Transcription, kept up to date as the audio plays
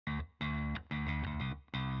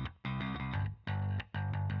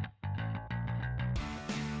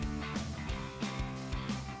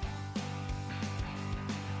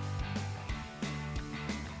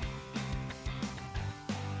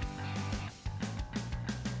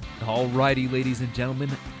Alrighty, ladies and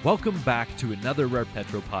gentlemen, welcome back to another Rare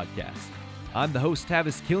Petro podcast. I'm the host,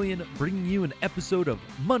 Tavis Killian, bringing you an episode of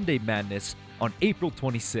Monday Madness on April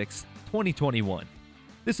 26th, 2021.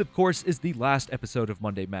 This, of course, is the last episode of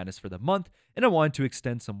Monday Madness for the month, and I wanted to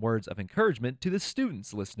extend some words of encouragement to the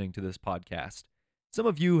students listening to this podcast. Some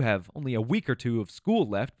of you have only a week or two of school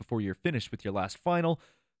left before you're finished with your last final,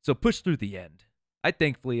 so push through the end. I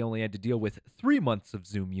thankfully only had to deal with 3 months of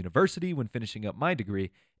Zoom University when finishing up my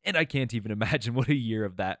degree, and I can't even imagine what a year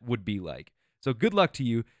of that would be like. So good luck to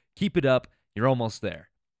you, keep it up, you're almost there.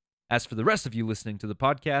 As for the rest of you listening to the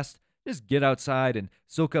podcast, just get outside and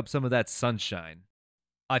soak up some of that sunshine.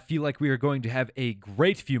 I feel like we are going to have a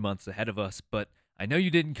great few months ahead of us, but I know you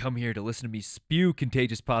didn't come here to listen to me spew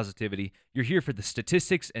contagious positivity. You're here for the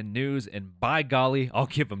statistics and news, and by golly, I'll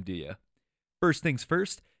give them to you. First things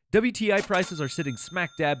first, WTI prices are sitting smack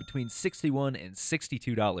dab between $61 and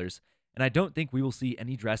 $62, and I don't think we will see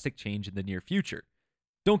any drastic change in the near future.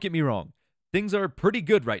 Don't get me wrong, things are pretty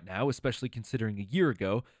good right now, especially considering a year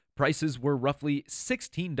ago, prices were roughly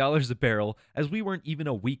 $16 a barrel, as we weren't even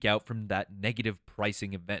a week out from that negative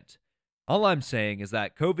pricing event. All I'm saying is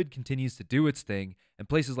that COVID continues to do its thing, and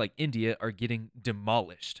places like India are getting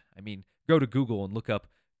demolished. I mean, go to Google and look up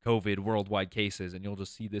COVID worldwide cases, and you'll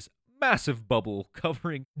just see this massive bubble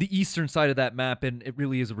covering the eastern side of that map, and it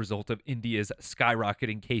really is a result of India's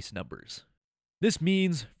skyrocketing case numbers. This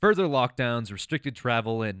means further lockdowns, restricted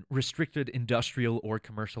travel, and restricted industrial or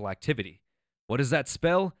commercial activity. What does that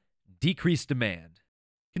spell? Decreased demand.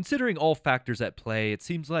 Considering all factors at play, it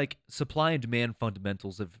seems like supply and demand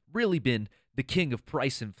fundamentals have really been the king of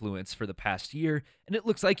price influence for the past year, and it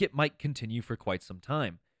looks like it might continue for quite some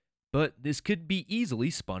time. But this could be easily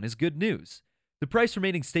spun as good news. The price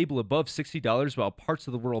remaining stable above $60 while parts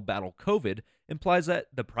of the world battle COVID implies that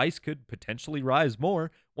the price could potentially rise more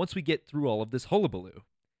once we get through all of this hullabaloo.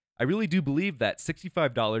 I really do believe that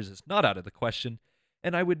 $65 is not out of the question,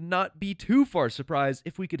 and I would not be too far surprised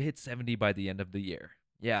if we could hit 70 by the end of the year.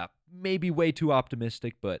 Yeah, maybe way too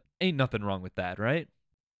optimistic, but ain't nothing wrong with that, right?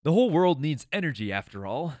 The whole world needs energy after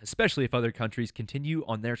all, especially if other countries continue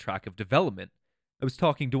on their track of development. I was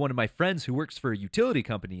talking to one of my friends who works for a utility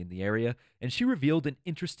company in the area, and she revealed an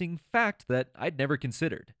interesting fact that I'd never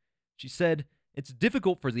considered. She said, it's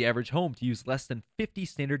difficult for the average home to use less than 50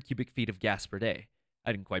 standard cubic feet of gas per day.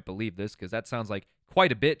 I didn't quite believe this because that sounds like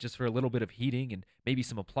quite a bit just for a little bit of heating and maybe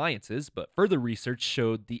some appliances, but further research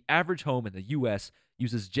showed the average home in the US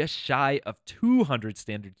uses just shy of 200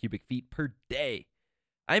 standard cubic feet per day.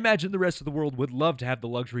 I imagine the rest of the world would love to have the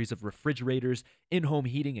luxuries of refrigerators, in-home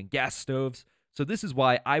heating, and gas stoves, so this is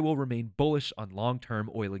why I will remain bullish on long-term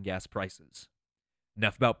oil and gas prices.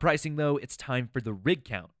 Enough about pricing though, it's time for the rig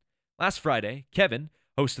count. Last Friday, Kevin,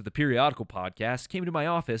 host of the Periodical podcast, came to my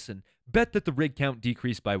office and bet that the rig count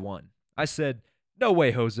decreased by 1. I said, no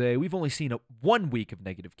way, Jose, we've only seen 1 week of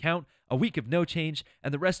negative count, a week of no change,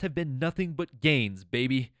 and the rest have been nothing but gains,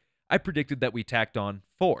 baby. I predicted that we tacked on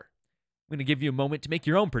 4. I'm going to give you a moment to make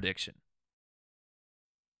your own prediction.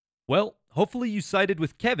 Well, hopefully you sided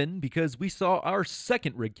with Kevin because we saw our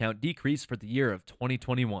second rig count decrease for the year of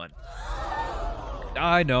 2021.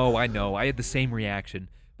 I know, I had the same reaction,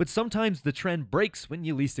 but sometimes the trend breaks when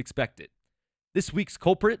you least expect it. This week's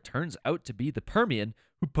culprit turns out to be the Permian,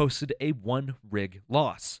 who posted a 1 rig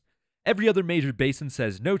loss. Every other major basin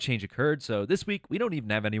says no change occurred, so this week we don't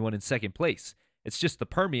even have anyone in second place. It's just the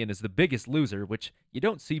Permian is the biggest loser, which you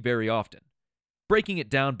don't see very often. Breaking it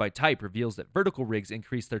down by type reveals that vertical rigs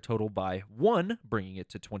increased their total by 1, bringing it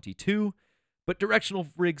to 22, but directional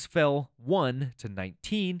rigs fell 1 to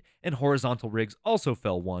 19, and horizontal rigs also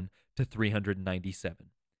fell 1 to 397.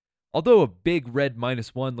 Although a big red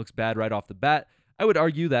 -1 looks bad right off the bat, I would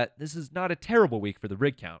argue that this is not a terrible week for the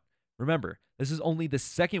rig count. Remember, this is only the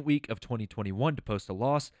second week of 2021 to post a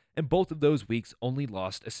loss, and both of those weeks only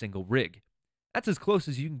lost a single rig. That's as close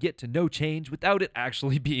as you can get to no change without it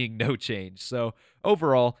actually being no change, so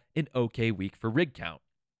overall, an okay week for rig count.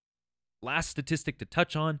 Last statistic to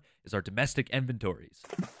touch on is our domestic inventories.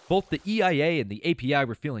 Both the EIA and the API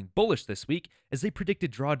were feeling bullish this week as they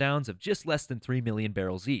predicted drawdowns of just less than 3 million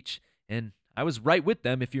barrels each, and I was right with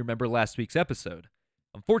them if you remember last week's episode.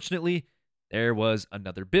 Unfortunately, there was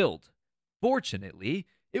another build. Fortunately,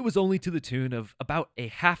 it was only to the tune of about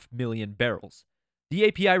 500,000 barrels. The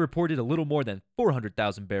API reported a little more than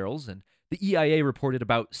 400,000 barrels, and the EIA reported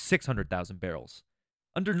about 600,000 barrels.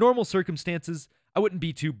 Under normal circumstances, I wouldn't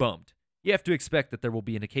be too bummed. You have to expect that there will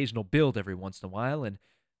be an occasional build every once in a while, and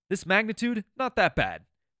this magnitude, not that bad.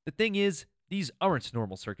 The thing is, these aren't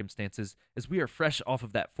normal circumstances, as we are fresh off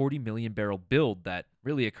of that 40 million barrel build that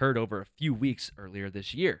really occurred over a few weeks earlier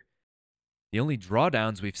this year. The only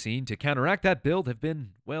drawdowns we've seen to counteract that build have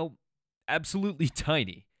been, well, absolutely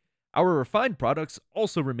tiny. Our refined products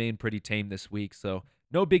also remain pretty tame this week, so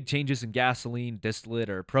no big changes in gasoline, distillate,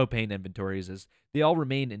 or propane inventories as they all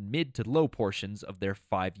remain in mid to low portions of their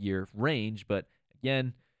 5-year range, but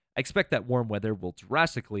again, I expect that warm weather will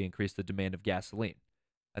drastically increase the demand of gasoline.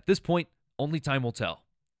 At this point, only time will tell.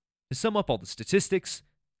 To sum up all the statistics,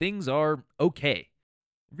 things are okay.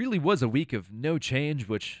 It really was a week of no change,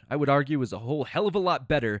 which I would argue is a whole hell of a lot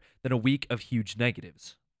better than a week of huge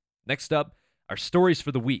negatives. Next up, our stories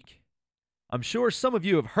for the week. I'm sure some of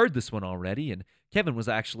you have heard this one already, and Kevin was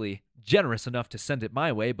actually generous enough to send it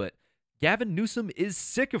my way, but Gavin Newsom is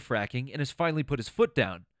sick of fracking and has finally put his foot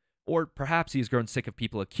down. Or perhaps he has grown sick of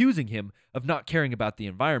people accusing him of not caring about the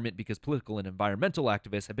environment because political and environmental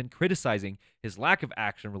activists have been criticizing his lack of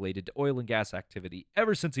action related to oil and gas activity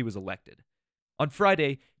ever since he was elected. On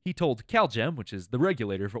Friday, he told CalGEM, which is the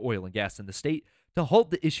regulator for oil and gas in the state, to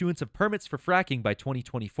halt the issuance of permits for fracking by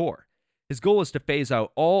 2024. His goal is to phase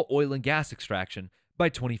out all oil and gas extraction by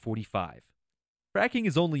 2045. Fracking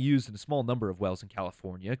is only used in a small number of wells in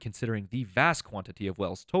California, considering the vast quantity of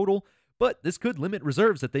wells total, but this could limit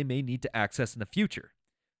reserves that they may need to access in the future.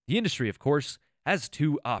 The industry, of course, has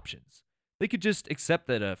two options. They could just accept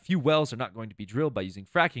that a few wells are not going to be drilled by using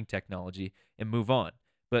fracking technology and move on,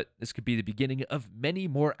 but this could be the beginning of many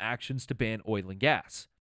more actions to ban oil and gas.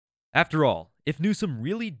 After all, if Newsom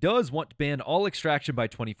really does want to ban all extraction by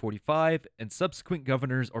 2045 and subsequent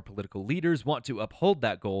governors or political leaders want to uphold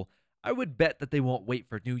that goal, I would bet that they won't wait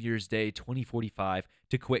for New Year's Day 2045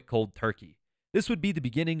 to quit cold turkey. This would be the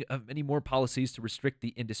beginning of many more policies to restrict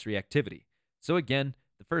the industry activity. So again,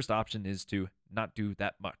 the first option is to not do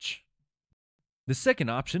that much. The second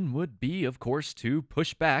option would be, of course, to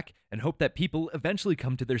push back and hope that people eventually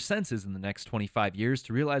come to their senses in the next 25 years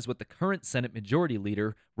to realize what the current Senate Majority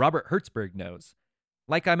Leader, Robert Hertzberg, knows.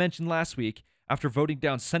 Like I mentioned last week, after voting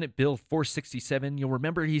down Senate Bill 467, you'll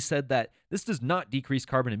remember he said that this does not decrease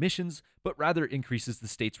carbon emissions, but rather increases the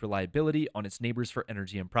state's reliability on its neighbors for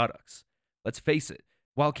energy and products. Let's face it,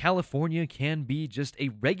 while California can be just a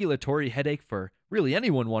regulatory headache for really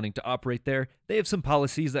anyone wanting to operate there, they have some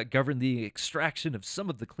policies that govern the extraction of some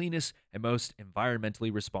of the cleanest and most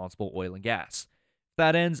environmentally responsible oil and gas. If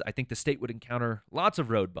that ends, I think the state would encounter lots of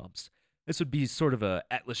road bumps. This would be sort of a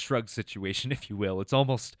Atlas Shrugged situation, if you will. It's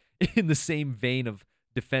almost in the same vein of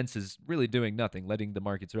defense as really doing nothing, letting the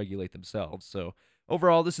markets regulate themselves. So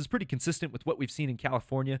overall, this is pretty consistent with what we've seen in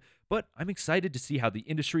California, but I'm excited to see how the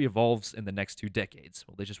industry evolves in the next 2 decades.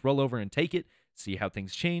 Will they just roll over and take it, see how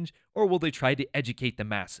things change, or will they try to educate the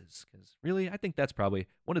masses? Because really, I think that's probably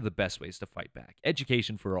one of the best ways to fight back.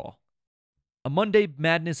 Education for all. A Monday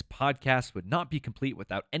Madness podcast would not be complete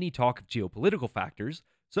without any talk of geopolitical factors,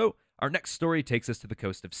 so our next story takes us to the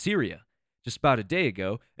coast of Syria. Just about a day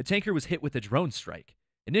ago, a tanker was hit with a drone strike.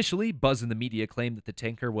 Initially, buzz in the media claimed that the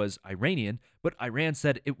tanker was Iranian, but Iran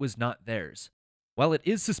said it was not theirs. While it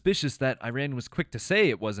is suspicious that Iran was quick to say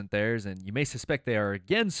it wasn't theirs, and you may suspect they are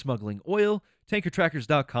again smuggling oil,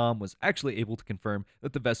 TankerTrackers.com was actually able to confirm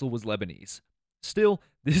that the vessel was Lebanese. Still,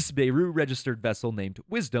 this Beirut-registered vessel named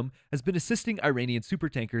Wisdom has been assisting Iranian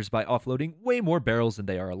supertankers by offloading way more barrels than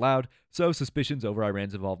they are allowed, so suspicions over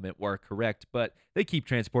Iran's involvement were correct, but they keep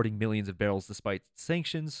transporting millions of barrels despite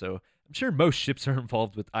sanctions, so I'm sure most ships are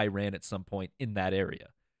involved with Iran at some point in that area.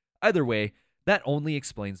 Either way, that only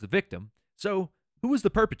explains the victim, so who was the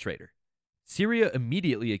perpetrator? Syria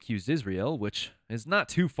immediately accused Israel, which is not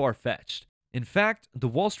too far-fetched. In fact, the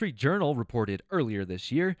Wall Street Journal reported earlier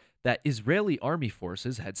this year that Israeli army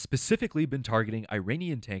forces had specifically been targeting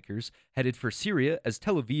Iranian tankers headed for Syria as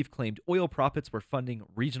Tel Aviv claimed oil profits were funding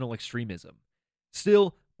regional extremism.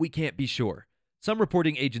 Still, we can't be sure. Some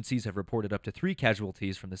reporting agencies have reported up to 3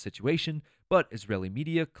 casualties from the situation, but Israeli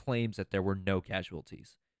media claims that there were no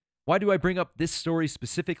casualties. Why do I bring up this story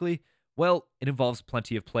specifically? Well, it involves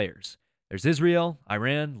plenty of players. There's Israel,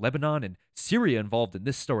 Iran, Lebanon, and Syria involved in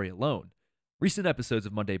this story alone. Recent episodes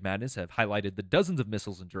of Monday Madness have highlighted the dozens of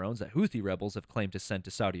missiles and drones that Houthi rebels have claimed to send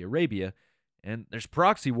to Saudi Arabia, and there's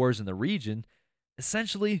proxy wars in the region.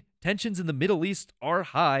 Essentially, tensions in the Middle East are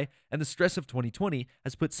high, and the stress of 2020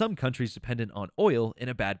 has put some countries dependent on oil in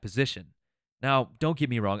a bad position. Now, don't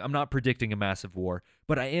get me wrong, I'm not predicting a massive war,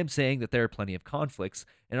 but I am saying that there are plenty of conflicts,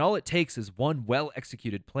 and all it takes is one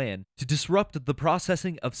well-executed plan to disrupt the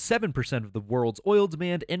processing of 7% of the world's oil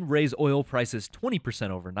demand and raise oil prices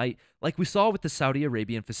 20% overnight, like we saw with the Saudi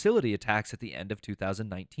Arabian facility attacks at the end of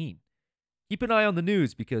 2019. Keep an eye on the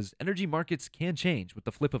news because energy markets can change with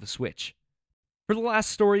the flip of a switch. For the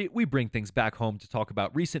last story, we bring things back home to talk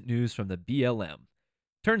about recent news from the BLM.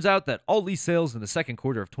 Turns out that all lease sales in the second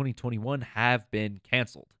quarter of 2021 have been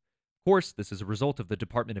canceled. Of course, this is a result of the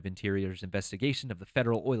Department of Interior's investigation of the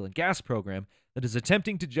federal oil and gas program that is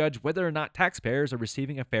attempting to judge whether or not taxpayers are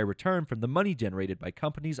receiving a fair return from the money generated by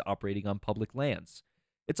companies operating on public lands.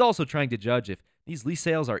 It's also trying to judge if these lease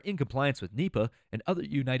sales are in compliance with NEPA and other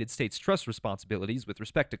United States trust responsibilities with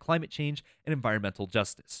respect to climate change and environmental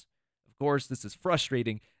justice. Of course, this is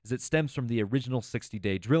frustrating as it stems from the original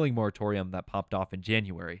 60-day drilling moratorium that popped off in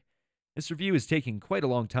January. This review is taking quite a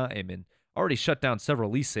long time and already shut down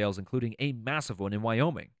several lease sales, including a massive one in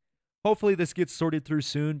Wyoming. Hopefully, this gets sorted through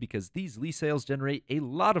soon because these lease sales generate a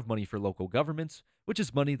lot of money for local governments, which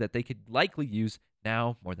is money that they could likely use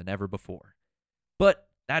now more than ever before. But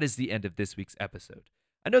that is the end of this week's episode.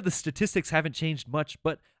 I know the statistics haven't changed much,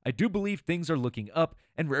 but I do believe things are looking up,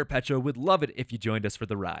 and Rare Petro would love it if you joined us for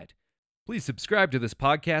the ride. Please subscribe to this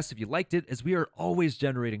podcast if you liked it, as we are always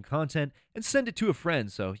generating content, and send it to a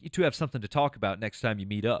friend so you two have something to talk about next time you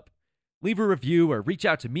meet up. Leave a review or reach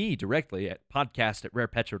out to me directly at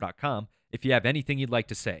podcast@rarepetro.com if you have anything you'd like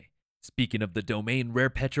to say. Speaking of the domain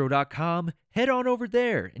rarepetro.com, head on over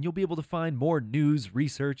there and you'll be able to find more news,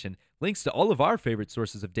 research, and links to all of our favorite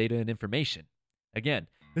sources of data and information. Again,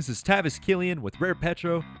 this is Tavis Killian with Rare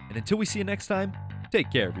Petro, and until we see you next time,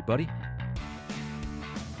 take care, everybody.